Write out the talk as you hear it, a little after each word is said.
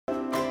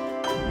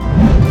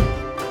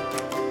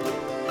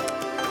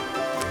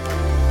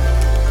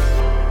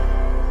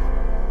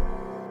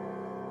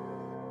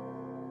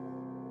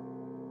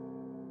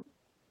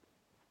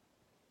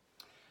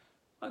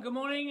Good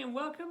morning and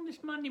welcome this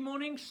Monday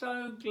morning.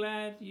 So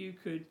glad you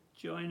could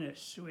join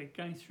us. We're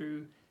going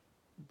through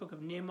the book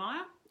of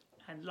Nehemiah,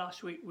 and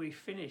last week we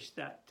finished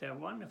that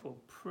wonderful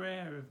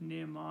prayer of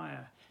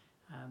Nehemiah.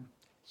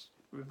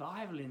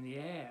 Revival in the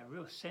air,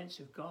 real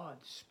sense of God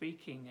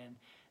speaking and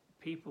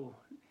people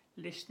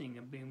listening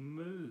and being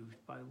moved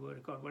by the word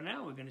of God. Well,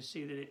 now we're going to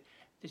see that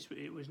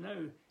it was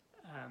no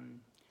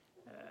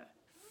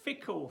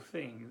fickle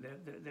thing.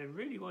 There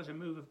really was a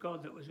move of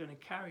God that was going to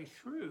carry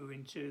through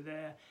into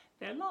their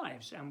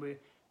lives. And we're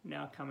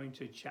now coming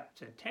to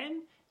chapter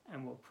 10,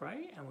 and we'll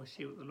pray and we'll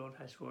see what the Lord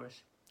has for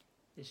us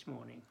this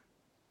morning.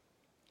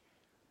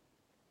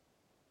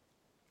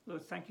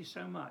 Lord, thank you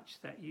so much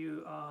that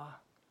you are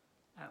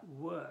at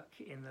work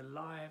in the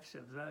lives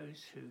of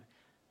those who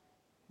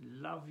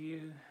love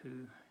you,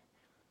 who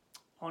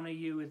honour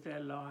you with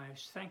their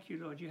lives. Thank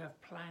you, Lord, you have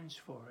plans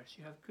for us.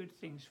 You have good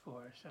things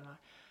for us. And I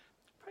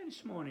pray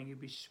this morning you'll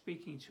be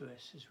speaking to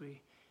us as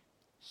we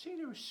see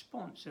the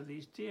response of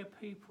these dear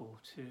people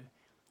to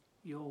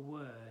your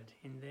word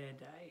in their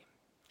day.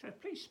 So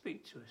please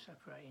speak to us, I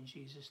pray, in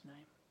Jesus'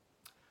 name.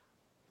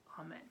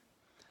 Amen.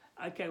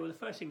 Okay, well, the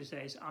first thing to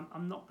say is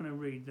I'm not going to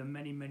read the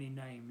many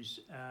names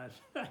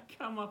that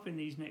come up in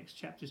these next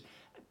chapters,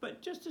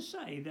 but just to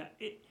say that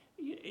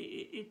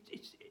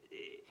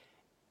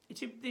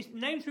these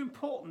names are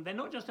important. They're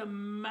not just a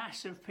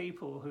mass of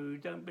people who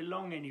don't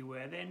belong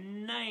anywhere. They're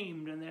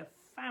named, and they're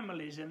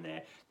families, and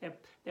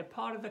they're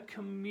part of the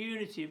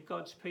community of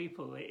God's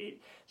people.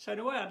 So in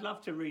a way, I'd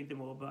love to read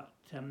them all, but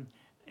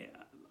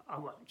I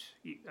won't.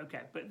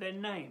 Okay, but they're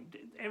named.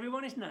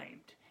 Everyone is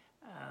named,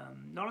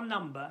 not a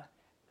number,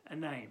 a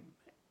name,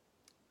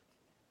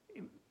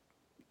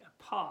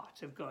 a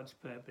part of God's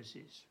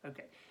purposes.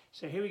 Okay,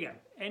 so here we go.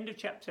 End of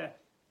chapter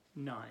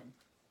 9,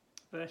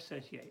 verse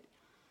 38.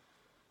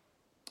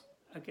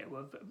 Okay,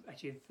 well,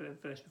 actually,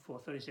 verse before,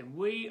 37.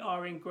 We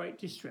are in great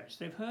distress.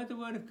 They've heard the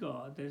word of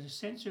God. There's a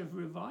sense of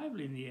revival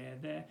in the air.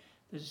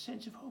 There's a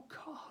sense of, oh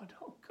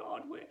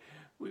God,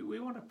 we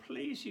want to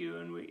please you,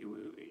 and we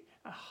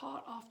a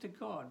heart after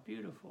God.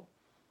 Beautiful.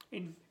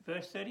 In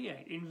verse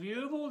 38, in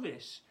view of all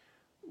this,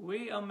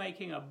 we are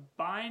making a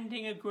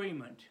binding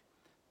agreement,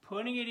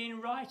 putting it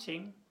in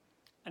writing,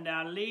 and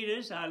our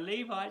leaders, our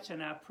Levites,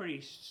 and our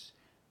priests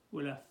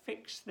will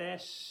affix their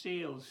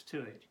seals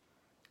to it.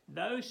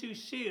 Those who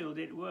sealed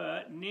it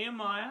were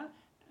Nehemiah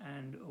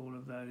and all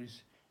of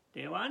those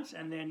dear ones.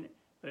 And then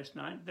verse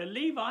 9, the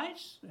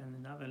Levites, and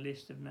another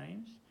list of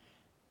names.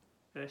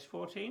 Verse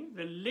 14,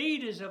 the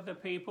leaders of the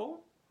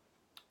people.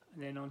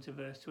 And then on to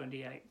verse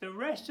 28. The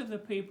rest of the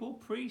people,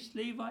 priests,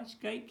 Levites,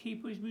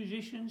 gatekeepers,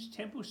 musicians,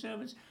 temple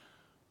servants,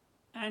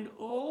 and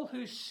all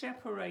who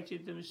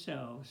separated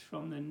themselves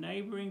from the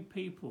neighbouring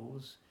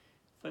peoples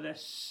for the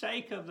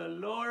sake of the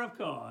law of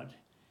God,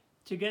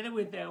 together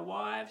with their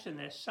wives and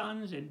their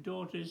sons and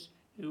daughters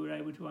who were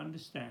able to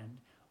understand.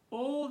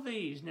 All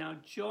these now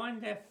join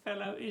their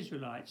fellow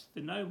Israelites,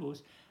 the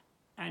nobles,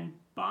 and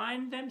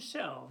bind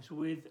themselves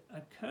with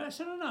a curse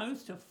and an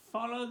oath to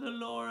follow the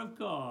law of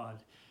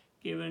God,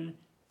 given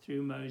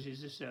through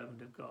Moses, the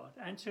servant of God,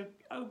 and to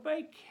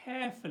obey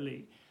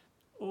carefully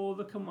all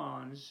the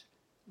commands,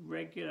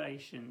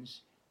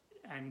 regulations,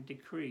 and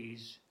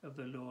decrees of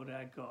the Lord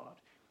our God.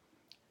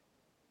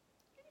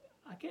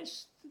 I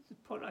guess the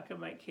point I can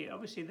make here,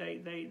 obviously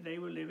they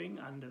were living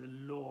under the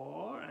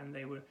law, and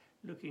they were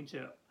looking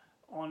to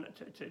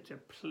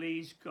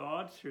please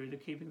God through the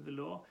keeping of the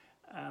law.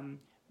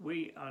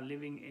 We are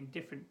living in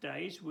different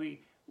days. We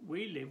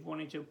live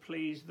wanting to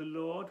please the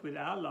Lord with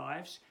our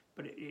lives,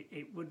 but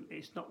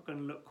it's not going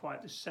to look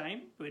quite the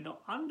same. We're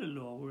not under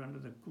law, we're under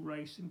the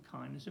grace and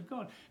kindness of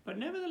God. But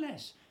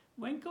nevertheless,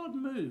 when God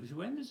moves,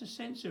 when there's a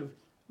sense of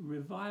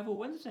revival,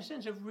 when there's a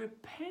sense of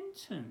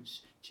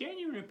repentance,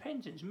 genuine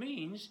repentance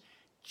means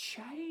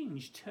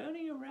change,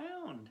 turning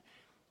around.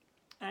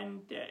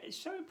 And it's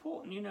so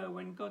important,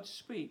 when God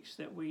speaks,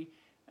 that we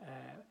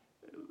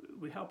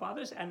help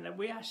others and that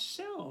we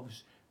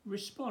ourselves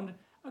respond.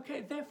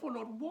 Okay, therefore,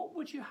 Lord, what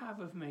would you have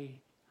of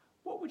me?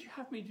 What would you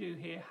have me do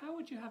here? How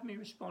would you have me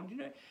respond?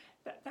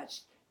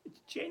 That's a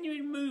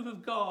genuine move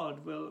of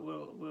God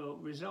will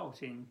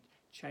result in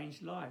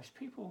changed lives.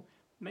 People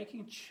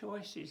making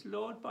choices.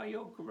 Lord, by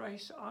your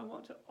grace, I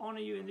want to honour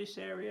you in this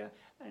area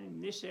and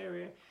in this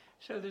area.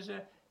 So there's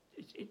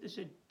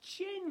a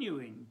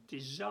genuine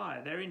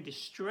desire. They're in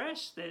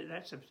distress.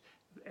 That's the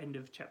end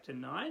of chapter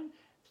 9.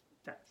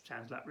 That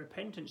sounds like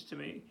repentance to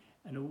me.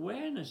 An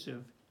awareness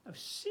of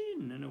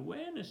sin, an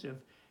awareness of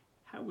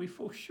how we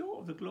fall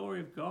short of the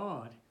glory of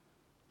God.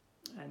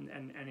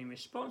 And in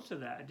response to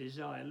that, a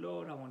desire,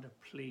 Lord, I want to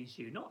please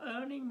you. Not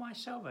earning my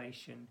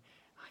salvation.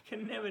 I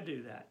can never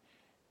do that.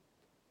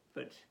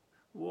 But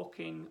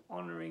walking,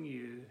 honouring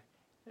you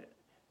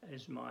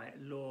as my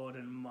Lord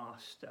and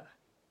Master.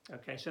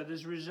 Okay, so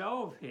there's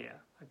resolve here,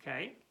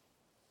 okay,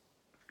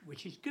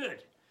 which is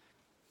good.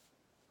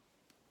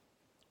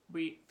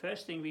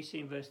 First thing we see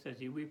in verse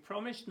 30, we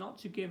promise not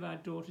to give our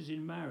daughters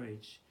in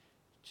marriage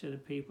to the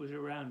peoples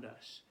around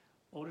us,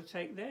 or to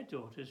take their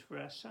daughters for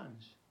our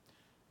sons.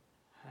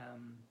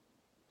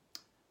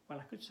 well,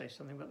 I could say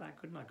something about that,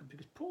 couldn't I?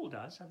 Because Paul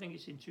does. I think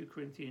it's in 2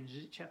 Corinthians,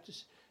 is it chapter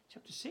 6?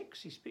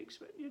 He speaks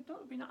about you're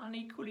not being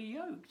unequally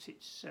yoked.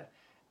 It's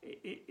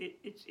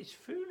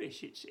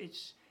foolish.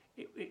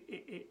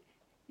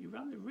 You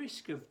run the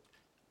risk of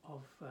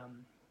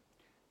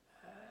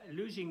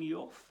losing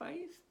your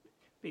faith,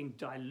 being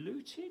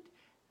diluted,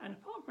 and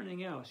apart from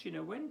anything else,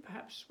 when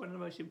perhaps one of the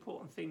most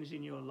important things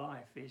in your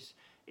life is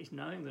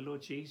knowing the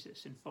Lord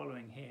Jesus and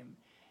following Him,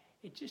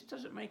 it just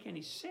doesn't make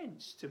any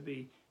sense to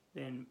be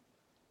then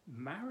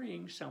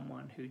marrying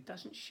someone who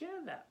doesn't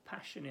share that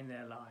passion in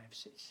their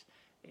lives.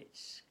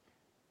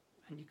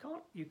 And you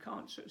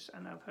can't sort of,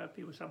 and I've heard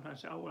people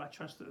sometimes say, "Oh well, I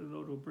trust that the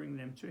Lord will bring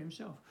them to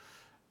Himself."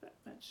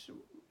 That's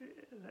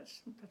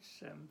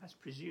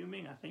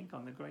presuming, I think,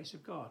 on the grace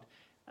of God.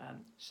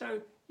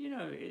 So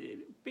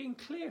being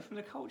clear from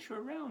the culture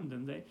around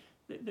them,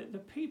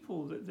 the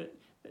people that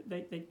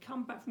they'd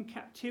come back from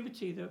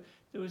captivity.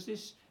 There was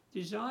this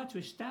desire to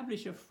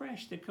establish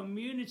afresh the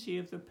community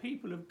of the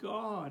people of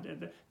God,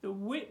 and the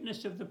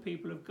witness of the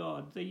people of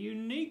God, the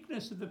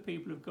uniqueness of the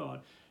people of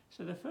God.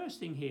 So the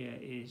first thing here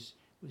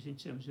was in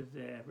terms of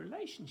their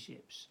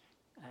relationships,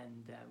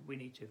 and we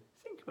need to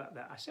think about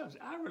that ourselves,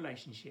 our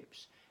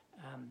relationships,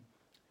 and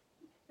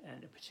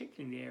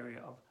particularly in the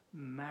area of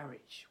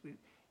marriage.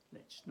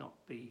 Let's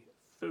not be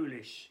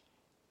foolish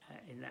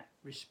in that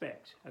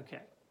respect.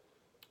 Okay.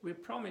 We're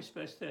promised,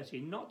 verse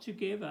 13, not to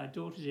give our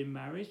daughters in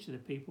marriage to the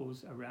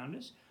peoples around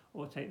us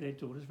or take their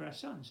daughters for our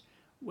sons.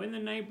 When the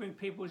neighbouring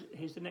peoples,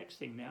 here's the next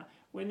thing now,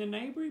 when the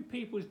neighbouring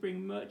peoples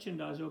bring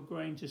merchandise or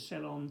grain to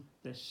sell on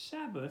the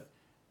Sabbath,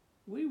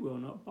 we will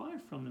not buy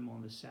from them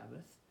on the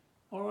Sabbath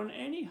or on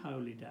any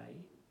holy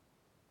day.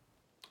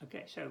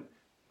 Okay, so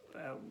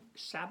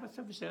Sabbath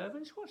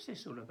observance, what's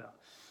this all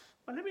about?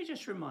 Well, let me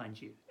just remind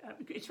you,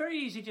 it's very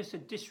easy just to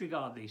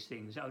disregard these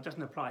things. Oh, it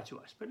doesn't apply to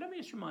us. But let me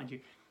just remind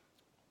you,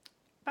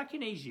 back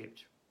in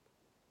Egypt,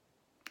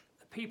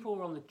 the people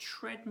were on the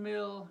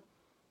treadmill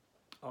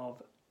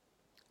of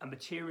a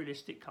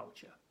materialistic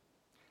culture.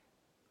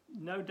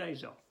 No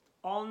days off.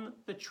 On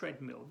the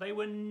treadmill. They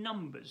were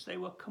numbers. They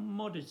were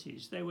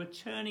commodities. They were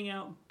turning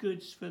out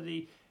goods for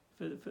the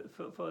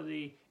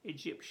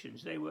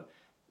Egyptians. They were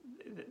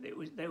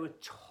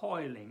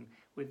toiling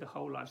with the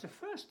whole lives. The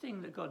first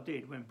thing that God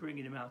did when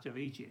bringing them out of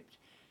Egypt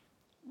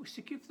was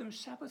to give them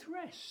Sabbath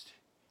rest.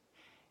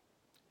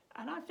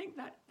 And I think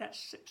that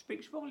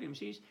speaks volumes.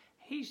 The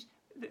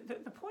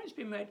point's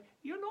been made,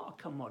 you're not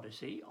a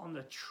commodity on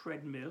the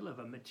treadmill of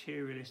a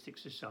materialistic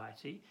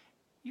society.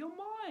 You're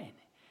mine.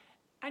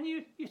 And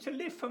you're to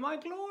live for my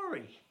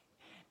glory.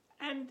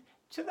 And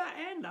to that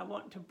end, I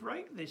want to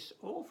break this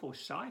awful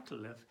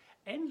cycle of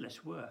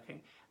endless work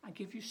and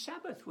give you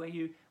Sabbath where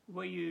you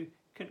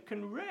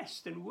can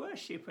rest and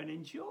worship and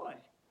enjoy.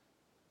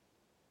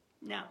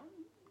 Now,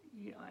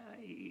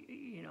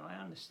 I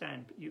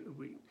understand.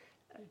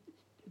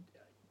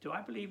 Do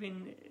I believe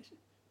in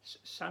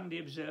Sunday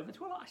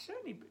observance? Well, I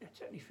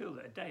certainly feel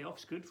that a day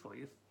off's good for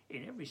you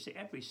in every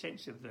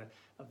sense of the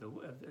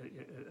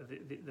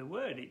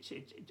word. It's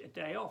a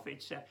day off.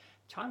 It's a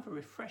time for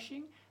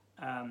refreshing.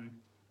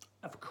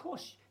 Of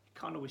course,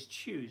 you can't always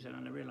choose, and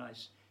I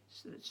realise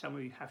that some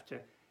of you have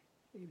to,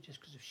 just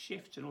because of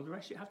shifts and all the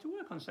rest, you have to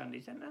work on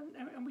Sundays, and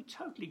we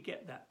totally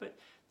get that. But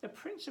the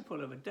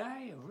principle of a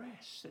day of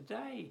rest, a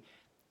day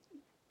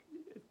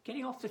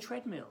getting off the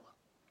treadmill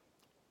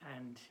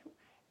and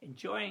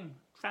enjoying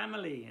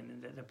family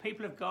and the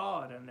people of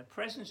God and the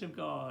presence of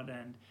God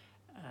and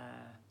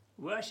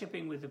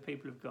worshipping with the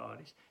people of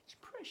God, it's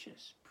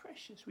precious.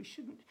 We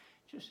shouldn't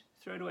just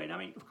throw it away. And I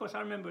mean, of course,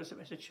 I remember as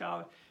a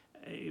child,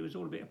 it was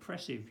all a bit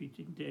oppressive. You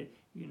didn't,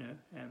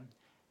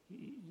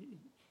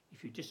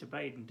 if you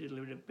disobeyed and did a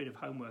little bit of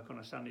homework on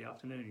a Sunday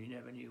afternoon, you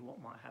never knew what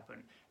might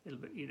happen. A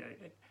little bit,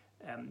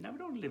 now we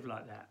don't live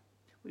like that.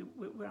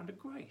 We're under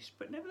grace,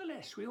 but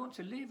nevertheless, we want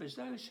to live as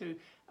those who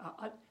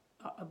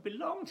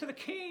belong to the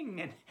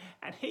King,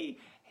 and he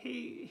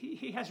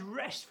has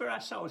rest for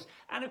our souls.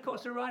 And of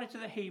course, the writer to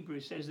the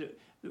Hebrews says that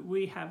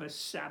we have a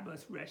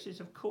Sabbath rest. It's,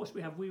 of course,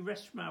 we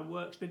rest from our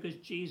works because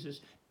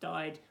Jesus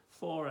died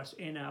for us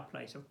in our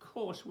place. Of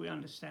course, we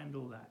understand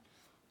all that.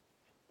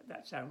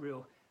 That's our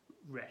real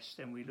rest,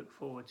 and we look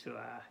forward to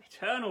our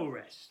eternal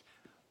rest.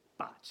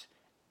 But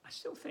I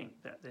still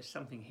think that there's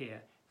something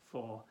here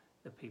for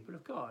the people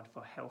of God,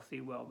 for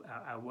healthy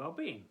our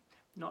well-being.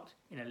 Not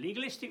in a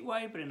legalistic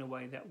way, but in a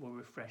way that will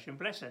refresh and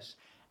bless us.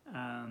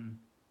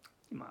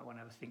 You might want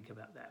to have a think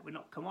about that. We're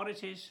not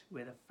commodities,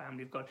 we're the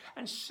family of God.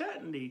 And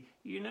certainly,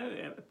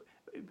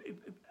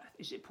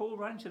 is it Paul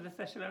writing to the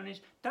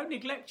Thessalonians? Don't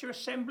neglect your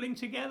assembling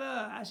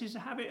together, as is the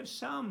habit of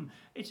some.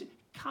 It's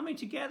coming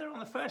together on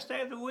the first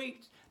day of the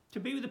week to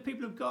be with the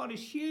people of God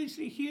is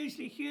hugely,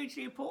 hugely,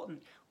 hugely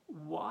important.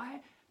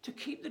 Why? To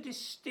keep the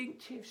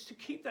distinctives, to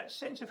keep that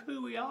sense of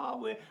who we are.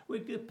 We're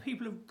the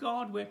people of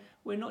God.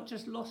 We're not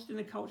just lost in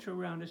the culture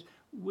around us.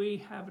 We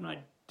have an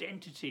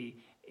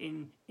identity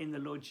in the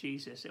Lord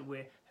Jesus, and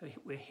we're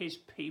His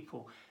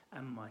people.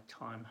 And my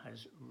time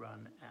has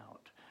run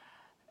out.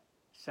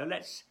 So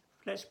let's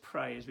Let's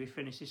pray as we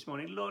finish this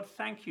morning. Lord,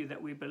 thank you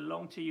that we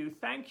belong to you.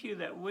 Thank you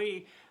that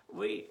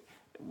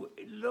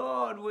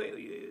Lord,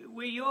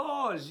 we're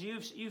yours.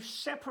 You've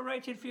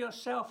separated for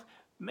yourself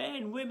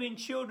men, women,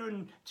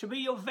 children, to be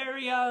your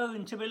very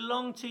own, to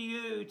belong to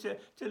you, to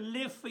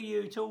live for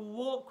you, to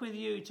walk with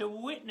you, to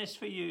witness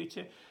for you,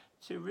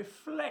 to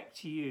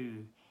reflect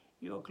you,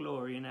 your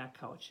glory in our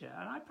culture.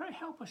 And I pray,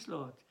 help us,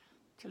 Lord,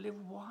 to live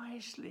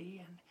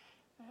wisely and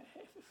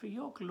for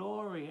your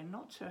glory, and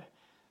not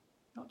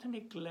to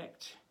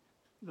neglect,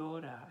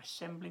 Lord, our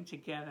assembling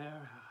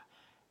together,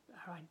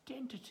 our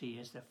identity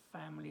as the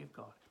family of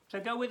God. So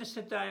go with us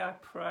today, I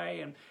pray,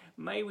 and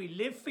may we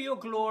live for your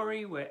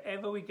glory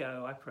wherever we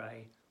go, I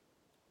pray,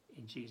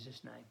 in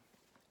Jesus' name.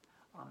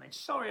 Amen.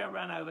 Sorry I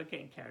ran over,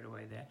 getting carried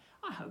away there.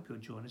 I hope you'll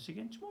join us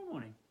again tomorrow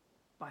morning.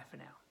 Bye for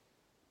now.